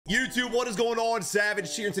YouTube, what is going on?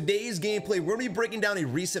 Savage here. In today's gameplay, we're gonna be breaking down a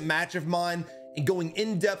recent match of mine and going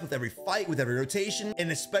in depth with every fight, with every rotation,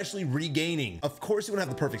 and especially regaining. Of course, you wanna have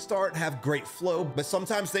the perfect start, have great flow, but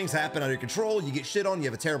sometimes things happen under your control. You get shit on, you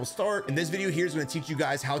have a terrible start. And this video here is gonna teach you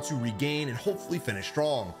guys how to regain and hopefully finish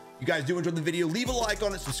strong. You guys do enjoy the video, leave a like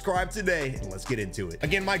on it, subscribe today, and let's get into it.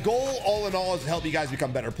 Again, my goal all in all is to help you guys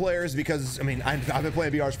become better players because, I mean, I've been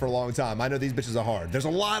playing BRs for a long time. I know these bitches are hard. There's a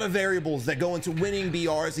lot of variables that go into winning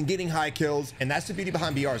BRs and getting high kills, and that's the beauty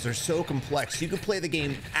behind BRs. They're so complex. You can play the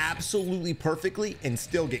game absolutely perfectly and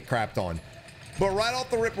still get crapped on. But right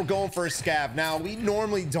off the rip, we're going for a scav. Now, we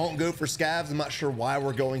normally don't go for scavs. I'm not sure why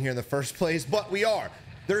we're going here in the first place, but we are.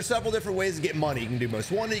 There are several different ways to get money. You can do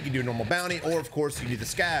most wanted, you can do a normal bounty, or of course you can do the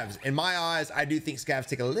scavs. In my eyes, I do think scavs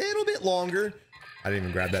take a little bit longer. I didn't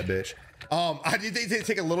even grab that bitch. I do think they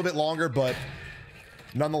take a little bit longer, but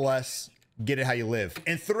nonetheless, get it how you live.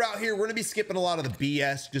 And throughout here, we're gonna be skipping a lot of the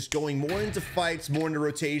BS, just going more into fights, more into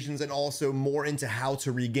rotations, and also more into how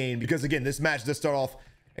to regain. Because again, this match does start off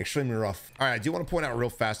extremely rough. All right, I do want to point out real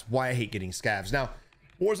fast why I hate getting scavs. Now,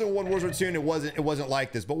 Warzone 1, Warzone 2, it wasn't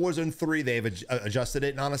like this, but Warzone 3, they've adjusted it,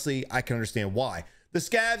 and honestly, I can understand why. The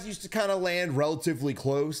scavs used to kind of land relatively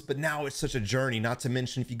close, but now it's such a journey, not to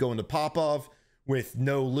mention if you go into pop-off with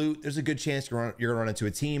no loot, there's a good chance you're gonna run into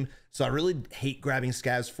a team. So I really hate grabbing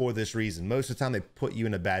scavs for this reason. Most of the time, they put you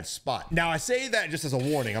in a bad spot. Now, I say that just as a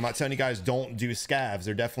warning. I'm not telling you guys don't do scavs.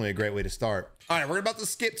 They're definitely a great way to start. All right, we're about to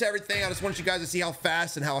skip to everything. I just want you guys to see how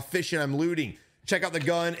fast and how efficient I'm looting. Check out the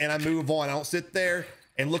gun, and I move on. I don't sit there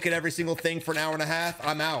and look at every single thing for an hour and a half.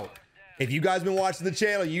 I'm out. If you guys been watching the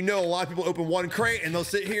channel, you know a lot of people open one crate and they'll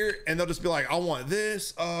sit here and they'll just be like, I want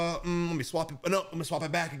this. Let me swap it. No, let me swap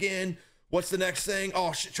it back again. What's the next thing?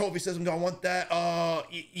 Oh shit, trophy system, do I want that?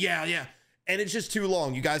 Yeah. And it's just too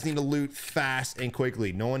long. You guys need to loot fast and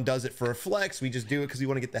quickly. No one does it for a flex. We just do it because we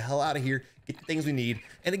want to get the hell out of here, get the things we need,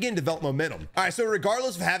 and again, develop momentum. All right, so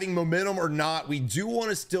regardless of having momentum or not, we do want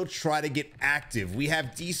to still try to get active. We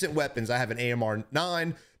have decent weapons. I have an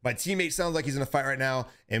AMR-9. My teammate sounds like he's in a fight right now,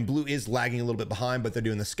 and blue is lagging a little bit behind, but they're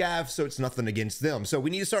doing the scav, so it's nothing against them. So we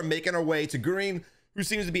need to start making our way to green, who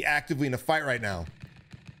seems to be actively in a fight right now.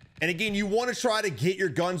 And again, you want to try to get your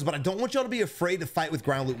guns, but I don't want y'all to be afraid to fight with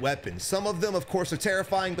ground loot weapons. Some of them, of course, are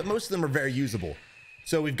terrifying, but most of them are very usable.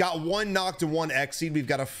 So we've got one knocked and one X'd. We've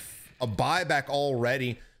got a buyback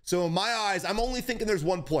already. So in my eyes, I'm only thinking there's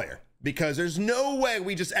one player because there's no way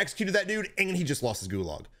we just executed that dude and he just lost his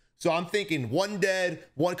gulag. So I'm thinking one dead,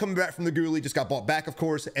 one coming back from the ghoulie, just got bought back, of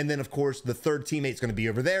course. And then, of course, the third teammate's going to be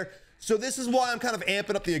over there. So this is why I'm kind of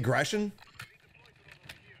amping up the aggression.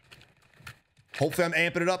 Hopefully I'm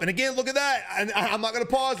amping it up. And again, look at that. I'm not going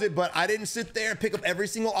to pause it, but I didn't sit there and pick up every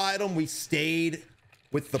single item. We stayed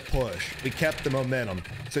with the push. We kept the momentum.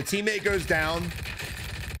 So teammate goes down.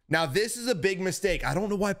 Now, this is a big mistake. I don't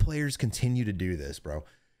know why players continue to do this, bro.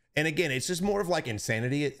 And again, it's just more of like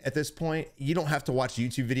insanity at this point. You don't have to watch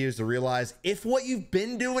YouTube videos to realize if what you've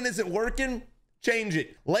been doing isn't working, change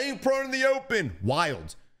it. Laying prone in the open,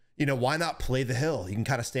 wild. You know, why not play the hill? You can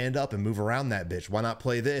kind of stand up and move around that bitch. Why not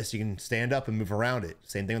play this? You can stand up and move around it.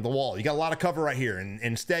 Same thing with the wall. You got a lot of cover right here. And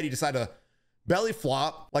instead, you decide to belly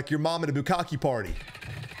flop like your mom at a bukkake party.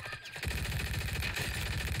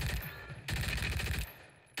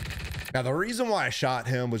 Now, the reason why I shot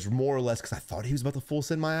him was more or less because I thought he was about to full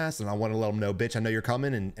send my ass. And I wanted to let him know, bitch, I know you're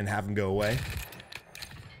coming, and have him go away.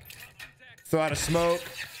 Throw out a smoke,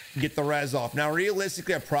 get the res off. Now,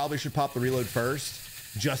 realistically, I probably should pop the reload first,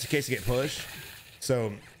 just in case I get pushed.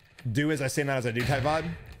 So do as I say, not as I do type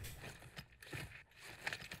vibe.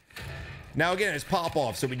 Now again, it's pop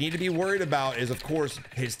off. So we need to be worried about is, of course,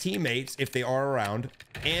 his teammates if they are around,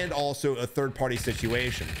 and also a third party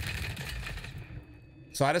situation.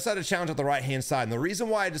 So I decided to challenge out the right hand side. And the reason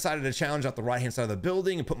why I decided to challenge out the right hand side of the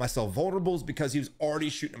building and put myself vulnerable is because he was already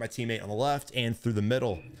shooting at my teammate on the left and through the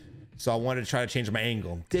middle. So I wanted to try to change my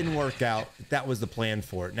angle. Didn't work out. That was the plan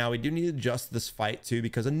for it. Now we do need to adjust this fight too,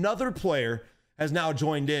 because another player has now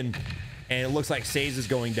joined in and it looks like Saze is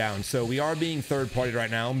going down. So we are being third party right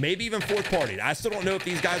now, maybe even fourth party. I still don't know if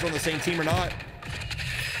these guys are on the same team or not,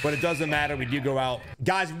 but it doesn't matter. We do go out.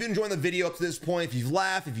 Guys, if you've been enjoying the video up to this point, if you've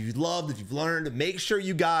laughed, if you've loved, if you've learned, make sure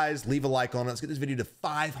you guys leave a like on it. Let's get this video to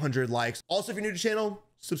 500 likes. Also, if you're new to the channel,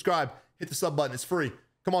 subscribe, hit the sub button. It's free.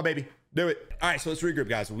 Come on, baby. Do it. All right, so let's regroup,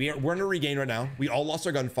 guys. We're in a regain right now. We all lost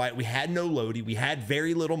our gunfight. We had no loadie. We had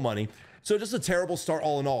very little money. So just a terrible start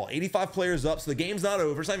all in all. 85 players up, so the game's not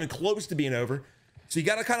over. It's not even close to being over. So you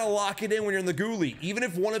got to kind of lock it in when you're in the ghoulie. Even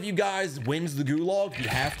if one of you guys wins the gulag, you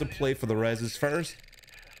have to play for the reses first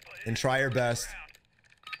and try your best.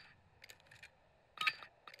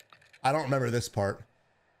 I don't remember this part.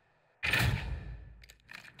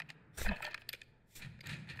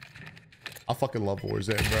 I fucking love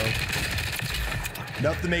Warzone, bro.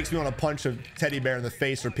 Nothing makes me want to punch a teddy bear in the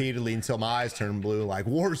face repeatedly until my eyes turn blue, like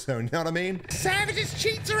Warzone, you know what I mean? Savage's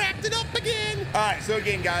cheats are acting up again. All right, so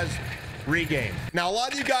again, guys, regain. Now, a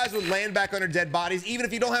lot of you guys would land back under dead bodies, even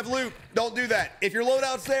if you don't have loot. Don't do that. If your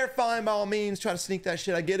loadout's there, fine, by all means, try to sneak that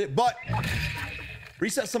shit, I get it, but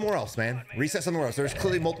reset somewhere else, man. Reset somewhere else. There's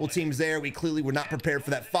clearly multiple teams there. We clearly were not prepared for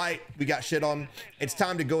that fight. We got shit on. It's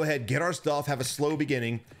time to go ahead, get our stuff, have a slow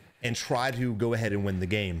beginning, and try to go ahead and win the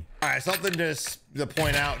game. All right, something to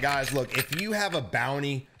point out, guys. Look, if you have a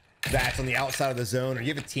bounty that's on the outside of the zone, or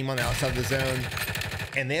you have a team on the outside of the zone,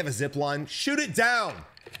 and they have a zip line, shoot it down.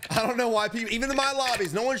 I don't know why people, even in my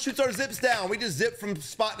lobbies, no one shoots our zips down. We just zip from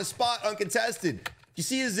spot to spot uncontested. If you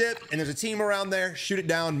see a zip and there's a team around there, shoot it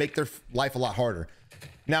down, make their life a lot harder.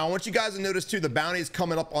 Now, I want you guys to notice too, the bounty is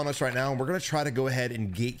coming up on us right now, and we're gonna try to go ahead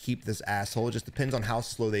and gatekeep this asshole. It just depends on how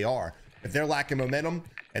slow they are. If they're lacking momentum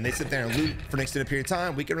and they sit there and loot for an extended period of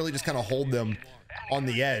time, we can really just kind of hold them on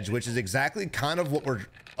the edge, which is exactly kind of what we're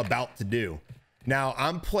about to do. Now,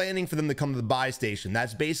 I'm planning for them to come to the buy station.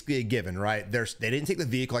 That's basically a given, right? They didn't take the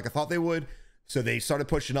vehicle like I thought they would, so they started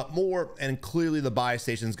pushing up more, and clearly the buy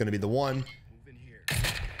station is going to be the one.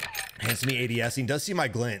 Hence me ADSing. Does see my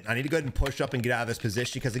glint. I need to go ahead and push up and get out of this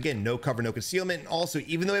position because, again, no cover, no concealment. And also,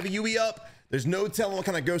 even though we have a UE up, there's no telling what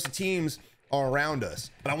kind of ghosted teams are around us.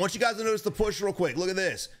 But I want you guys to notice the push real quick. Look at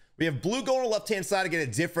this. We have blue going on the left-hand side to get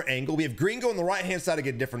a different angle. We have green going on the right-hand side to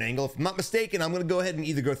get a different angle. If I'm not mistaken, I'm going to go ahead and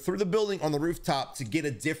either go through the building on the rooftop to get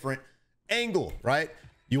a different angle, right?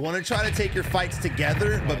 You want to try to take your fights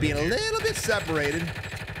together, but being a little bit separated.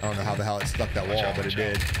 I don't know how the hell it stuck that wall, but it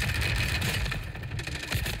did.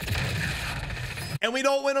 And we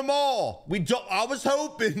don't win them all. I was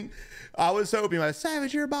hoping, my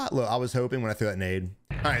Savage, you're a bot. Look, I was hoping when I threw that nade.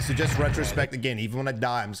 All right, so just retrospect again, even when I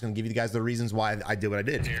die, I'm just gonna give you guys the reasons why I did what I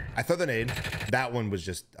did. I threw the nade. That one was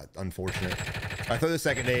just unfortunate. I throw the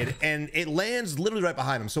second nade and it lands literally right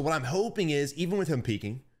behind him. So what I'm hoping is, even with him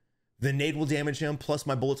peeking, the nade will damage him, plus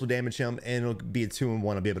my bullets will damage him, and it'll be a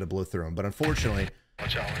 2-in-1. I'll be able to blow through him. But unfortunately,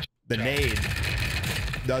 the nade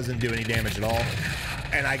doesn't do any damage at all.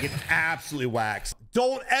 And I get absolutely waxed.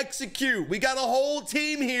 Don't execute. We got a whole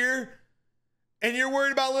team here, and you're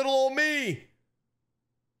worried about little old me.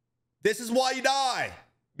 This is why you die,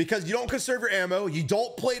 because you don't conserve your ammo. You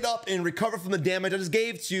don't plate up and recover from the damage I just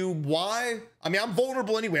gave to you. Why? I mean, I'm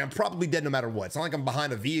vulnerable anyway. I'm probably dead no matter what. It's not like I'm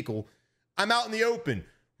behind a vehicle. I'm out in the open.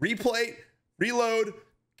 Replate, reload,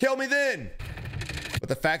 kill me then. But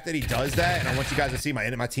the fact that he does that, and I want you guys to see my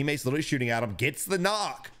teammates literally shooting at him, gets the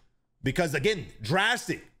knock. Because again,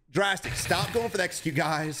 drastic. Stop going for the execute,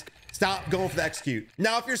 guys. Stop going for the execute.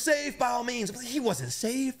 Now, if you're safe, by all means. He wasn't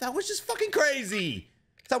safe. That was just fucking crazy.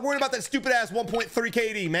 Stop worrying about that stupid ass 1.3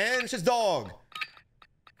 KD, man. It's just dog. All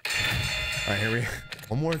right, here we go.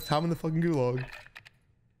 One more time in the fucking gulag.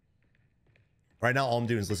 Right now, all I'm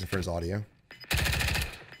doing is listen for his audio.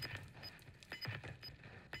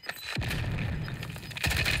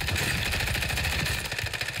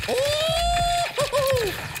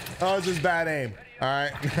 Oh, it's just bad aim. All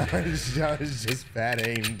right, that was just bad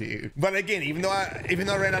aim, dude. But again, even though I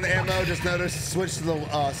ran out of ammo, just notice switch to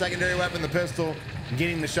the secondary weapon, the pistol,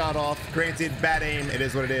 getting the shot off. Granted, bad aim, it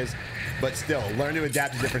is what it is, but still, learn to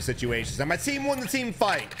adapt to different situations. Now, my team won the team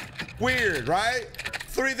fight. Weird, right?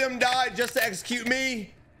 3 of them died just to execute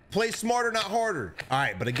me. Play smarter, not harder. All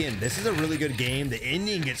right, but again, this is a really good game. The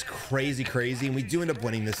ending gets crazy, and we do end up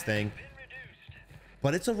winning this thing.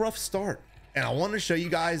 But it's a rough start. And I want to show you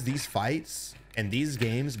guys these fights and these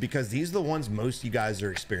games because these are the ones most of you guys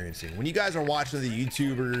are experiencing. When you guys are watching the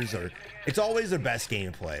YouTubers, or it's always their best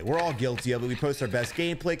gameplay. We're all guilty of it. We post our best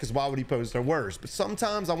gameplay because why would he post our worst? But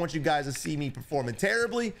sometimes I want you guys to see me performing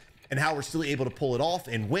terribly and how we're still able to pull it off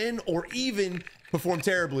and win, or even perform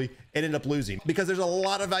terribly and end up losing. Because there's a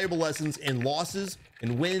lot of valuable lessons in losses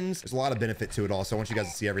and wins. There's a lot of benefit to it all. So I want you guys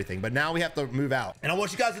to see everything. But now we have to move out. And I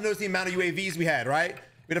want you guys to notice the amount of UAVs we had, right?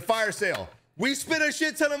 We had a fire sale. We spent a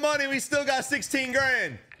shit ton of money. We still got 16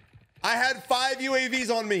 grand. I had 5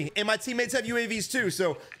 UAVs on me, and my teammates have UAVs too.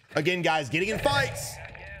 So again, guys, getting in fights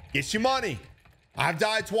gets you money. I've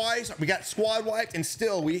died twice. We got squad wiped, and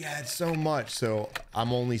still we had so much. So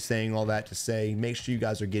I'm only saying all that to say, make sure you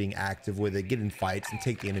guys are getting active with it, get in fights, and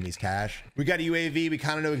take the enemy's cash. We got a UAV. We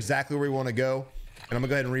kind of know exactly where we want to go. And I'm gonna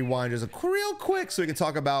go ahead and rewind just real quick so we can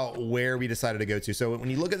talk about where we decided to go to. So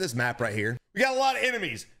when you look at this map right here, we got a lot of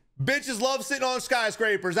enemies. Bitches love sitting on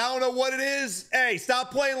skyscrapers. I don't know what it is. Hey,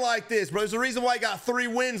 stop playing like this, bro. There's a reason why I got 3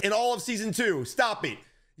 wins in all of season 2. Stop it.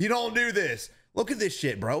 You don't do this. Look at this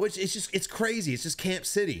shit, bro. It's crazy. It's just Camp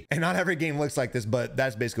City. And not every game looks like this, but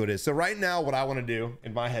that's basically what it is. So right now, what I want to do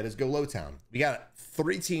in my head is go Lowtown. We got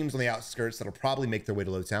 3 teams on the outskirts that'll probably make their way to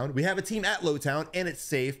Lowtown. We have a team at Lowtown, and it's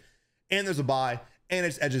safe, and there's a buy, and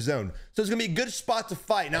it's edge of zone. So it's gonna be a good spot to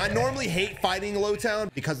fight. Now, I normally hate fighting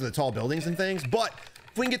Lowtown because of the tall buildings and things, but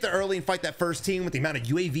if we can get there early and fight that first team with the amount of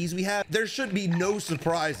UAVs we have, there should be no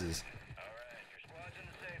surprises.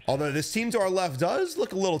 Although this team to our left does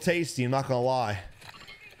look a little tasty, I'm not gonna lie.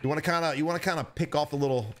 You want to kind of pick off the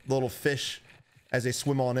little fish as they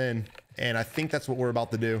swim on in, and I think that's what we're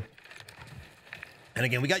about to do. And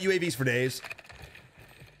again, we got UAVs for days.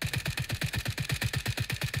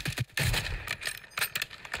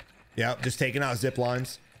 Yeah, just taking out zip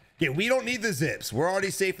lines. Yeah, we don't need the zips. We're already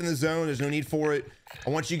safe in the zone. There's no need for it. I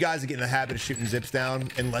want you guys to get in the habit of shooting zips down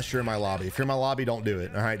unless you're in my lobby. If you're in my lobby, don't do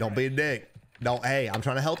it. All right, don't be a dick. Don't, hey, I'm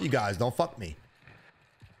trying to help you guys. Don't fuck me.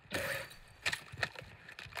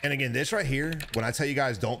 And again, this right here, when I tell you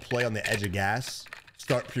guys don't play on the edge of gas,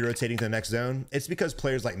 start pre-rotating to the next zone, it's because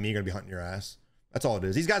players like me are gonna be hunting your ass. That's all it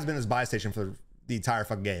is. These guys have been in this buy station for the entire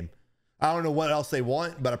fucking game. I don't know what else they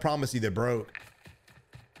want, but I promise you they're broke.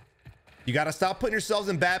 You got to stop putting yourselves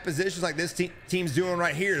in bad positions like this team's doing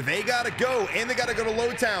right here. They got to go, and they got to go to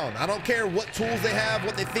Lowtown. I don't care what tools they have,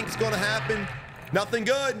 what they think is going to happen. Nothing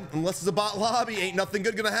good. Unless it's a bot lobby, ain't nothing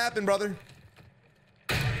good going to happen, brother.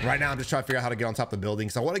 Right now, I'm just trying to figure out how to get on top of the building.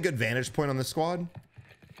 So I want a good vantage point on this squad.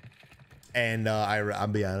 And I'll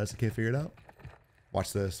be honest, I can't figure it out.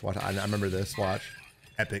 Watch this. Watch. I remember this. Watch.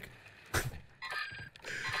 Epic.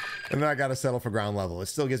 And then I got to settle for ground level. It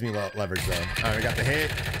still gives me leverage, though. All right, we got the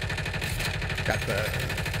hit. Got the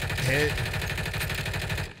hit.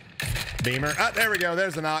 Beamer. Ah, there we go.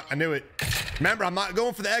 There's the knock. I knew it. Remember, I'm not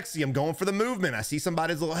going for the XE. I'm going for the movement. I see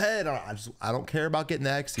somebody's little head. I don't care about getting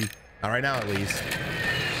the XE. Not right now, at least.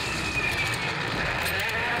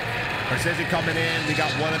 Precision coming in. We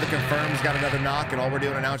got one of the confirms, got another knock, and all we're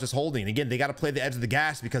doing right now is just holding. Again, they got to play the edge of the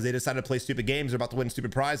gas because they decided to play stupid games. They're about to win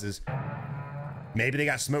stupid prizes. Maybe they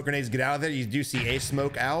got smoke grenades to get out of there. You do see a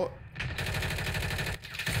smoke out.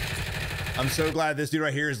 I'm so glad this dude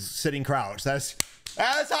right here is sitting crouched. That's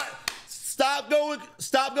hot. Stop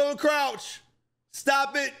going crouch.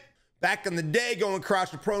 Stop it. Back in the day, going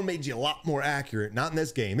crouch to prone made you a lot more accurate. Not in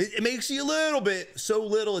this game. It makes you a little bit, so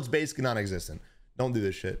little it's basically non-existent. Don't do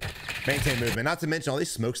this shit. Maintain movement. Not to mention all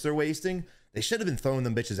these smokes they're wasting. They should have been throwing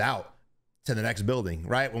them bitches out to the next building,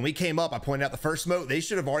 right? When we came up, I pointed out the first smoke. They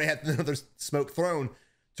should have already had another smoke thrown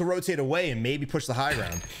to rotate away and maybe push the high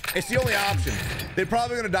ground. It's the only option. They're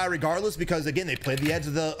probably going to die regardless because, again, they played the edge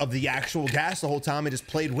of the actual gas the whole time. They just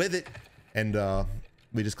played with it, and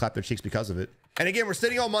we just clapped their cheeks because of it. And again, we're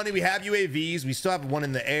sitting on money. We have UAVs. We still have one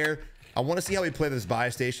in the air. I want to see how we play this buy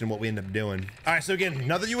station and what we end up doing. All right, so again,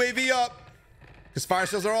 another UAV up because fire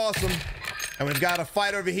sales are awesome. And we've got a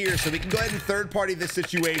fight over here, so we can go ahead and third party this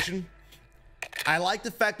situation. I like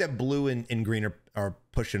the fact that blue and green are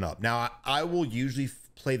pushing up. Now, I will usually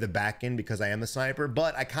play the back end because I am the sniper,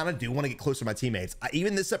 but I kind of do want to get closer to my teammates.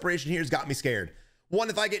 Even this separation here has got me scared. One,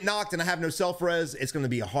 if I get knocked and I have no self-res, it's going to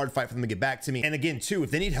be a hard fight for them to get back to me. And again, two,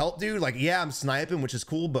 if they need help, dude, like, yeah, I'm sniping, which is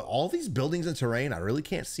cool, but all these buildings and terrain, I really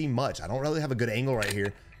can't see much. I don't really have a good angle right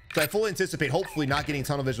here. So I fully anticipate, hopefully, not getting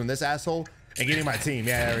tunnel vision on this asshole and getting my team.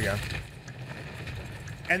 Yeah, there we go.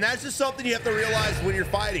 And that's just something you have to realize when you're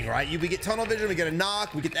fighting, right? We get tunnel vision, we get a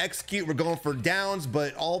knock, we get to execute, we're going for downs,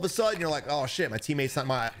 but all of a sudden you're like, oh shit, my teammate's not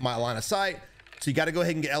my line of sight. So you got to go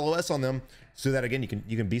ahead and get LOS on them so that, again,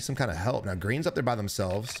 you can be some kind of help. Now, green's up there by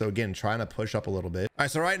themselves. So again, trying to push up a little bit. All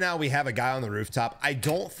right, so right now we have a guy on the rooftop.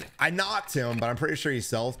 I knocked him, but I'm pretty sure he's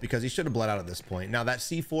self because he should have bled out at this point. Now that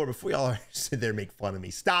C4, before y'all sit there and make fun of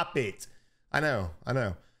me, stop it. I know.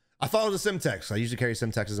 I thought it was a Simtex. I usually carry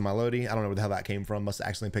Simtexes in my loadie. I don't know where the hell that came from. Must have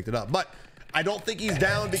accidentally picked it up. But I don't think he's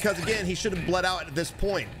down because, again, he should have bled out at this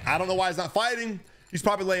point. I don't know why he's not fighting. He's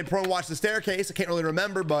probably laying prone, watch the staircase. I can't really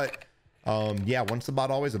remember, but yeah, once a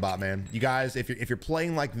bot, always a bot, man. You guys, if you're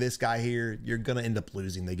playing like this guy here, you're gonna end up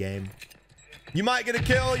losing the game. You might get a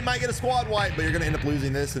kill, you might get a squad wipe, but you're gonna end up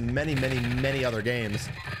losing this and many other games.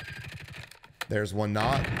 There's one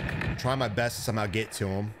knock. I'm trying my best to somehow get to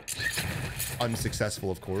him.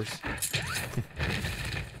 Unsuccessful, of course.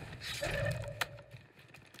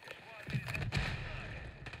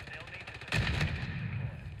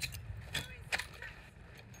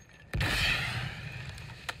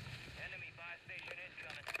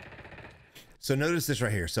 So notice this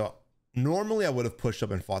right here. So normally I would have pushed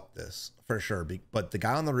up and fought this for sure, but the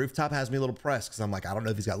guy on the rooftop has me a little pressed because I'm like, I don't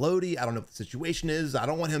know if he's got loadie. I don't know what the situation is. I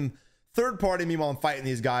don't want him third partying me while I'm fighting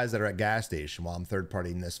these guys that are at gas station while I'm third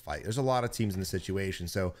partying this fight. There's a lot of teams in this situation.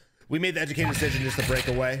 So We made the educated decision just to break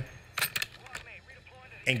away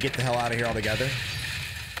and get the hell out of here altogether.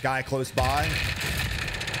 Guy close by.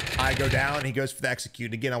 I go down. He goes for the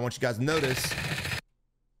execute. Again, I want you guys to notice.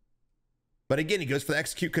 But again, he goes for the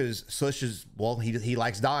execute because Slush is, well, he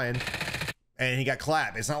likes dying. And he got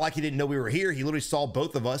clapped. It's not like he didn't know we were here. He literally saw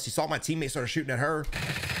both of us. He saw my teammate start shooting at her.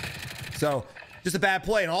 So just a bad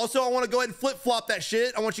play. And also, I want to go ahead and flip-flop that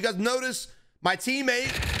shit. I want you guys to notice my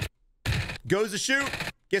teammate goes to shoot,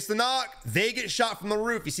 gets the knock. They get shot from the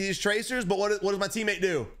roof. You see these tracers? But what does my teammate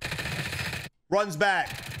do? Runs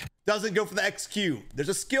back. Doesn't go for the execute. There's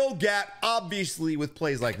a skill gap, obviously, with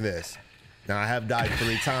plays like this. Now, I have died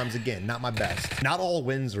 3 times. Again, not my best. Not all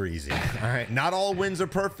wins are easy. All right. Not all wins are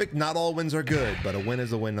perfect. Not all wins are good. But a win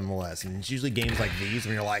is a win nonetheless. And it's usually games like these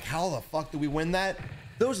when you're like, how the fuck do we win that?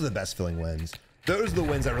 Those are the best feeling wins. Those are the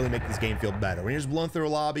wins that really make this game feel better. When you're just blowing through a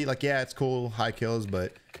lobby, like, yeah, it's cool, high kills,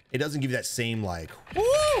 but it doesn't give you that same, like, woo!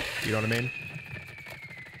 You know what I mean?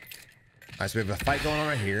 All right, so we have a fight going on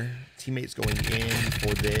right here. Teammates going in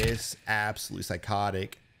for this. Absolutely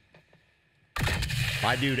psychotic.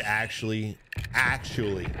 My dude actually,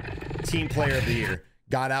 team player of the year,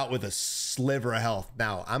 got out with a sliver of health.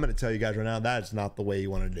 Now, I'm going to tell you guys right now, that's not the way you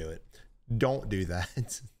want to do it. Don't do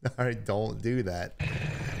that. All right, don't do that.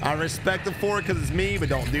 I respect him for it because it's me, but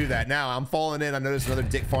don't do that. Now, I'm falling in. I noticed another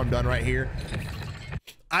dick farm done right here.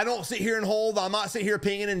 I don't sit here and hold. I'm not sitting here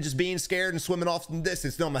pinging and just being scared and swimming off from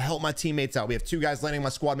distance. No, I'm going to help my teammates out. We have 2 guys landing my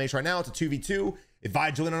squad mates right now. It's a 2v2. If I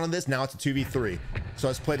join in on this, now it's a 2v3. So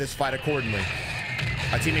let's play this fight accordingly.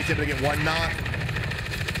 My teammate's able to get 1 knock.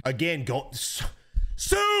 Again, go.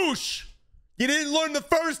 Swoosh! You didn't learn the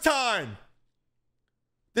first time.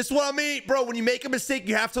 This is what I mean, bro. When you make a mistake,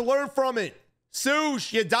 you have to learn from it.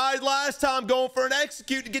 Swoosh, you died last time going for an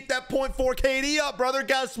execute to get that 0.4 KD up, brother.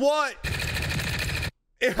 Guess what?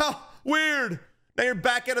 Yeah, weird. Now you're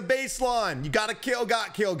back at a baseline. You gotta kill,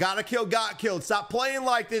 got killed. Gotta kill, got killed. Stop playing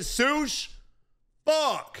like this, Swoosh.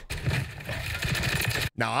 Fuck.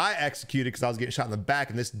 Now I executed because I was getting shot in the back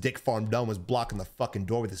and this dick farm dumb was blocking the fucking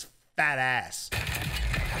door with his fat ass.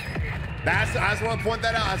 I just want to point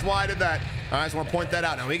that out. That's why I did that. I just want to point that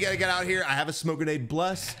out. Now we got to get out here. I have a smoke grenade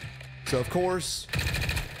bless. So of course,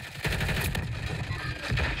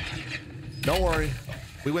 don't worry.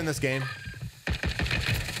 We win this game.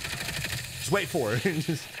 Just wait for it.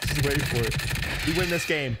 just wait for it. We win this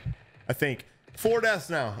game. I think 4 deaths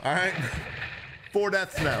now. All right. 4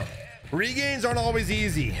 deaths now. Regains aren't always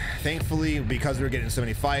easy. Thankfully, because we were getting so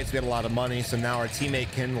many fights, we had a lot of money. So now our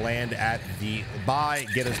teammate can land at the buy,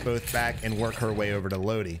 get us both back, and work her way over to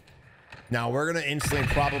Lodi. Now we're going to instantly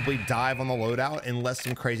probably dive on the loadout unless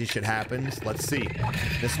some crazy shit happens. Let's see.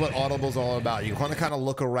 This is what Audible's all about. You want to kind of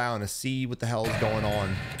look around and see what the hell is going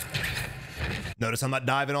on. Notice I'm not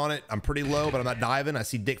diving on it. I'm pretty low, but I'm not diving. I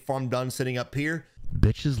see Dick Farm Done sitting up here.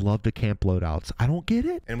 Bitches love to camp loadouts. I don't get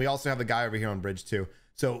it. And we also have the guy over here on bridge too.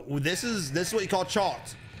 So this is what you call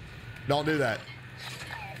chalked. Don't do that.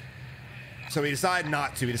 So we decided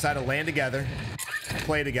not to. We decided to land together,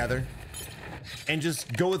 play together, and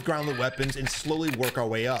just go with ground loot weapons and slowly work our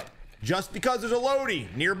way up. Just because there's a Lodi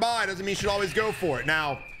nearby doesn't mean you should always go for it.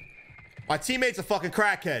 Now, my teammate's a fucking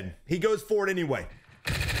crackhead. He goes for it anyway.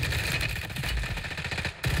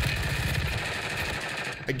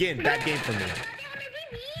 Again, bad game for me.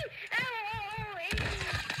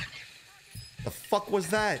 The fuck was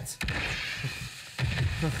that?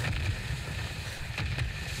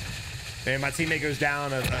 And my teammate goes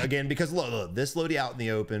down again because look, this Lodi out in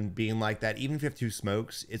the open being like that, even if you have 2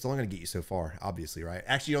 smokes, it's only gonna get you so far, obviously, right?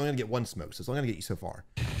 Actually, you're only gonna get 1 smoke, so it's only gonna get you so far.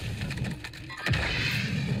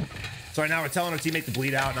 So right now we're telling our teammate to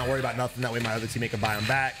bleed out, not worry about nothing. That way my other teammate can buy him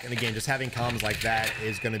back. And again, just having comms like that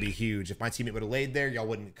is gonna be huge. If my teammate would have laid there, y'all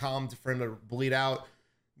wouldn't come for him to bleed out.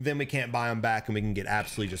 Then we can't buy him back and we can get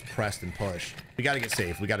absolutely just pressed and pushed. We got to get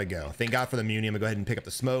safe. We got to go. Thank God for the muni. I'm gonna go ahead and pick up the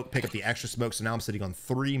smoke, pick up the extra smoke. So now I'm sitting on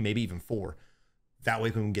 3, maybe even 4. That way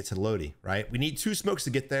we can get to the Lodi, right? We need 2 smokes to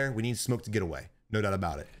get there. We need smoke to get away. No doubt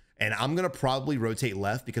about it. And I'm going to probably rotate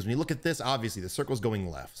left because when you look at this, obviously the circle's going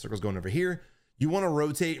left. Circle's going over here. You want to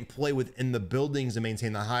rotate and play within the buildings and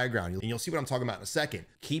maintain the high ground. And you'll see what I'm talking about in a second.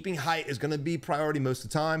 Keeping height is going to be priority most of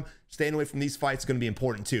the time. Staying away from these fights is going to be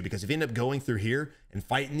important too, because if you end up going through here and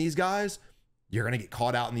fighting these guys, you're going to get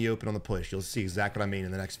caught out in the open on the push. You'll see exactly what I mean in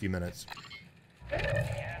the next few minutes.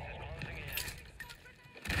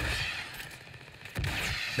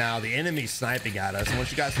 Now the enemy's sniping at us. I want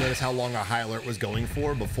you guys to notice how long our high alert was going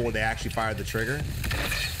for before they actually fired the trigger.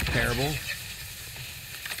 Terrible.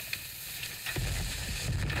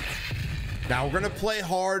 Now we're gonna play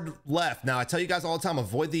hard left. Now I tell you guys all the time,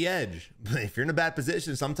 avoid the edge. If you're in a bad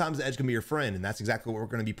position, sometimes the edge can be your friend, and that's exactly what we're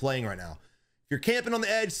gonna be playing right now. If you're camping on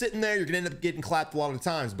the edge, sitting there, you're gonna end up getting clapped a lot of the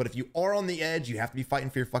times. But if you are on the edge, you have to be fighting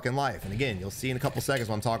for your fucking life. And again, you'll see in a couple seconds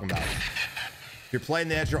what I'm talking about. If you're playing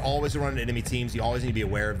the edge, you're always running enemy teams. You always need to be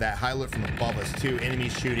aware of that. High alert from above us too,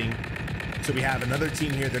 enemies shooting. So we have another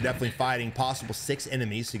team here. They're definitely fighting, possible 6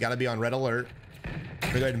 enemies. So you gotta be on red alert. We're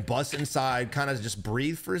gonna go ahead and bust inside, kind of just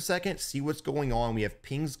breathe for a second, see what's going on. We have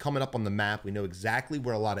pings coming up on the map. We know exactly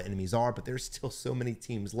where a lot of enemies are, but there's still so many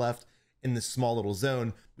teams left in this small little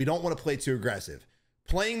zone. We don't want to play too aggressive.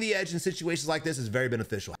 Playing the edge in situations like this is very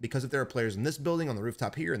beneficial, because if there are players in this building, on the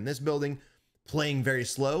rooftop here, in this building, playing very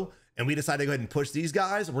slow, and we decide to go ahead and push these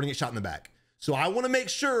guys, we're gonna get shot in the back. So I want to make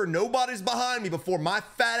sure nobody's behind me before my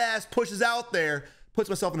fat ass pushes out there, puts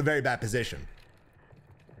myself in a very bad position.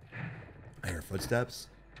 I hear footsteps.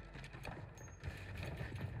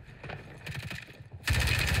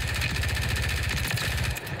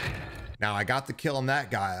 Now I got the kill on that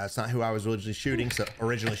guy. That's not who I was originally shooting.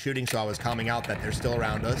 So I was calming out that they're still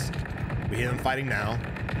around us. We hear them fighting now.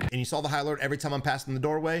 And you saw the high alert every time I'm passing the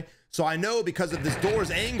doorway. So I know because of this door's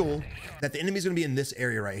angle that the enemy's gonna be in this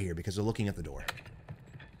area right here because they're looking at the door.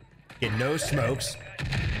 Get no smokes.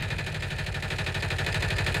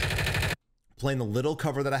 Playing the little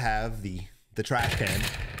cover that I have, the trash can.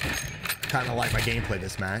 Kind of like my gameplay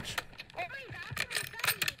this match.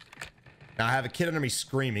 Now I have a kid under me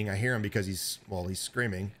screaming. I hear him because he's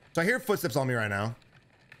screaming. So I hear footsteps on me right now.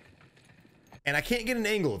 And I can't get an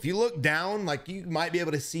angle. If you look down, like you might be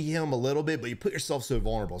able to see him a little bit, but you put yourself so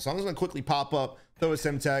vulnerable. So I'm just gonna quickly pop up, throw a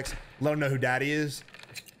Semtex, let him know who daddy is.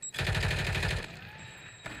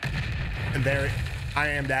 And there I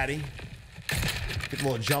am, daddy. Get a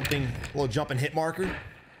little jumping hit marker.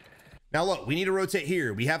 Now look, we need to rotate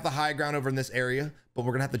here. We have the high ground over in this area, but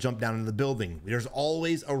we're gonna have to jump down into the building. There's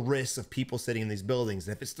always a risk of people sitting in these buildings.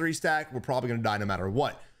 And if it's 3 stack, we're probably gonna die no matter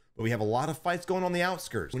what. But we have a lot of fights going on the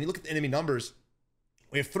outskirts. When you look at the enemy numbers,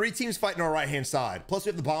 we have 3 teams fighting on our right-hand side. Plus we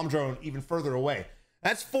have the bomb drone even further away.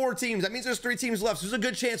 That's 4 teams. That means there's 3 teams left. So there's a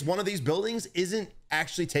good chance one of these buildings isn't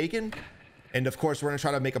actually taken. And of course, we're gonna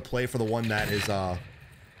try to make a play for the one that is, why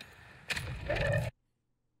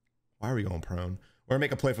are we going prone? We're gonna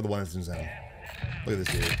make a play for the one that's in zone. Look at this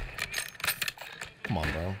dude. Come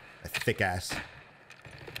on, bro. A thick ass.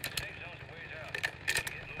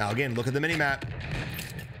 Now again, look at the mini map.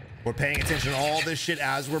 We're paying attention to all this shit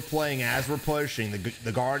as we're playing, as we're pushing.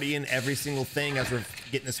 The Guardian, every single thing as we're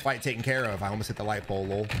getting this fight taken care of. I almost hit the light pole,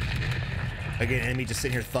 lol. Again, enemy just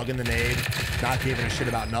sitting here thugging the nade, not giving a shit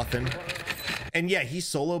about nothing. And yeah, he's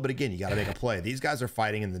solo, but again, you got to make a play. These guys are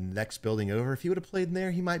fighting in the next building over. If he would have played in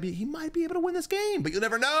there, he might be able to win this game, but you'll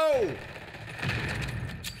never know.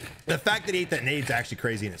 The fact that he ate that nade's actually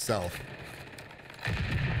crazy in itself.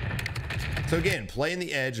 So again, playing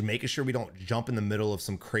the edge, making sure we don't jump in the middle of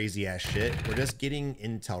some crazy ass shit. We're just getting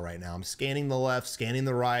intel right now. I'm scanning the left, scanning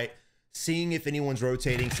the right, seeing if anyone's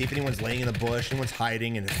rotating, see if anyone's laying in the bush, anyone's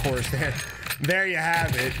hiding, and of course, there you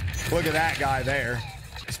have it. Look at that guy there.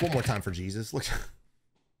 Just one more time for Jesus. Look.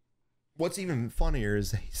 What's even funnier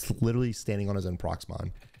is he's literally standing on his own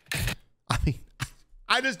proxmon. I mean,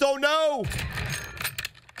 I just don't know.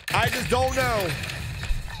 I just don't know.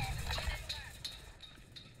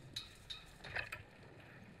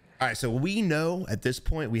 All right, so we know at this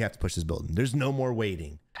point we have to push this building. There's no more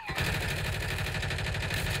waiting.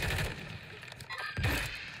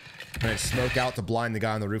 I'm gonna smoke out to blind the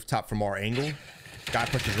guy on the rooftop from our angle. Guy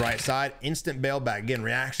pushes right side, instant bail back. Again,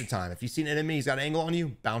 reaction time. If you see an enemy, he's got an angle on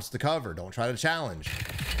you, bounce to cover. Don't try to challenge.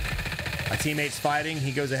 My teammate's fighting.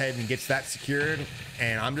 He goes ahead and gets that secured,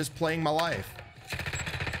 and I'm just playing my life.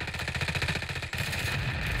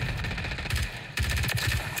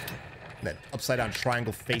 That upside down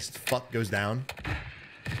triangle faced fuck goes down.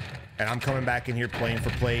 And I'm coming back in here playing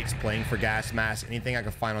for plates, playing for gas masks, anything I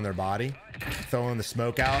can find on their body. Throwing the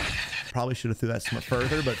smoke out. Probably should have threw that smoke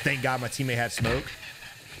further, but thank God my teammate had smoke.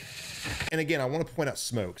 And again, I want to point out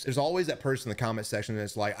smokes. There's always that person in the comment section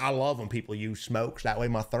that's like, I love when people use smokes. That way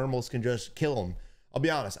my thermals can just kill them. I'll be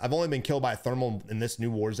honest. I've only been killed by a thermal in this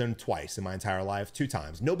new Warzone twice in my entire life, 2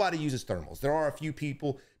 times. Nobody uses thermals. There are a few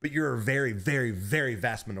people, but you're a very, very, very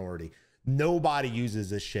vast minority. Nobody uses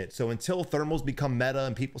this shit. So until thermals become meta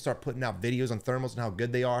and people start putting out videos on thermals and how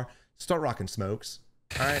good they are, start rocking smokes.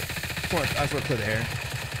 All right. That's what I put there.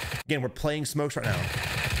 Again, we're playing smokes right now.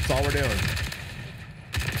 That's all we're doing.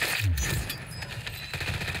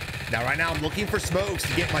 Now, right now, I'm looking for smokes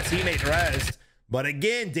to get my teammate rest. But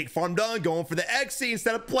again, Dick Farm Done going for the XC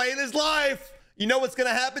instead of playing his life. You know what's going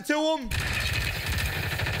to happen to him?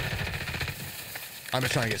 I'm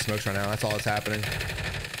just trying to get smokes right now. That's all that's happening.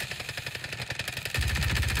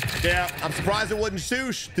 Yeah, I'm surprised it wasn't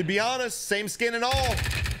Sush, to be honest. Same skin and all.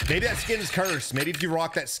 Maybe that skin is cursed. Maybe if you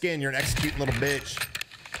rock that skin, you're an executing little bitch.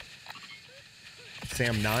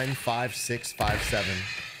 Sam 95657.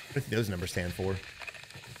 What do those numbers stand for?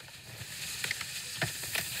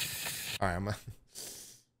 All right,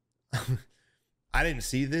 I didn't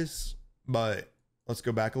see this, but let's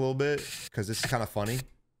go back a little bit because this is kind of funny.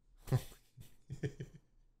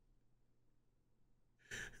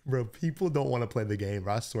 Bro, people don't want to play the game,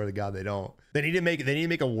 bro. I swear to God, they don't. They need to make a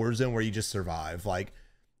Warzone where you just survive. Like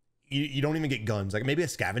you don't even get guns. Like maybe a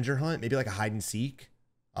scavenger hunt, maybe like a hide and seek,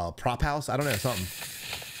 prop house. I don't know, something.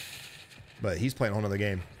 But he's playing a whole nother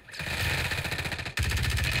game.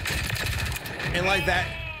 And like that,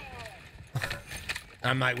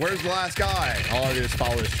 I'm like, where's the last guy? All I do is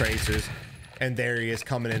follow his tracers. And there he is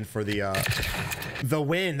coming in for the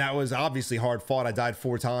win. That was obviously hard fought. I died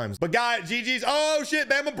 4 times. But guys, GG's. Oh shit,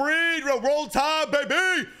 Bama breed. Roll Tide,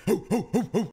 baby.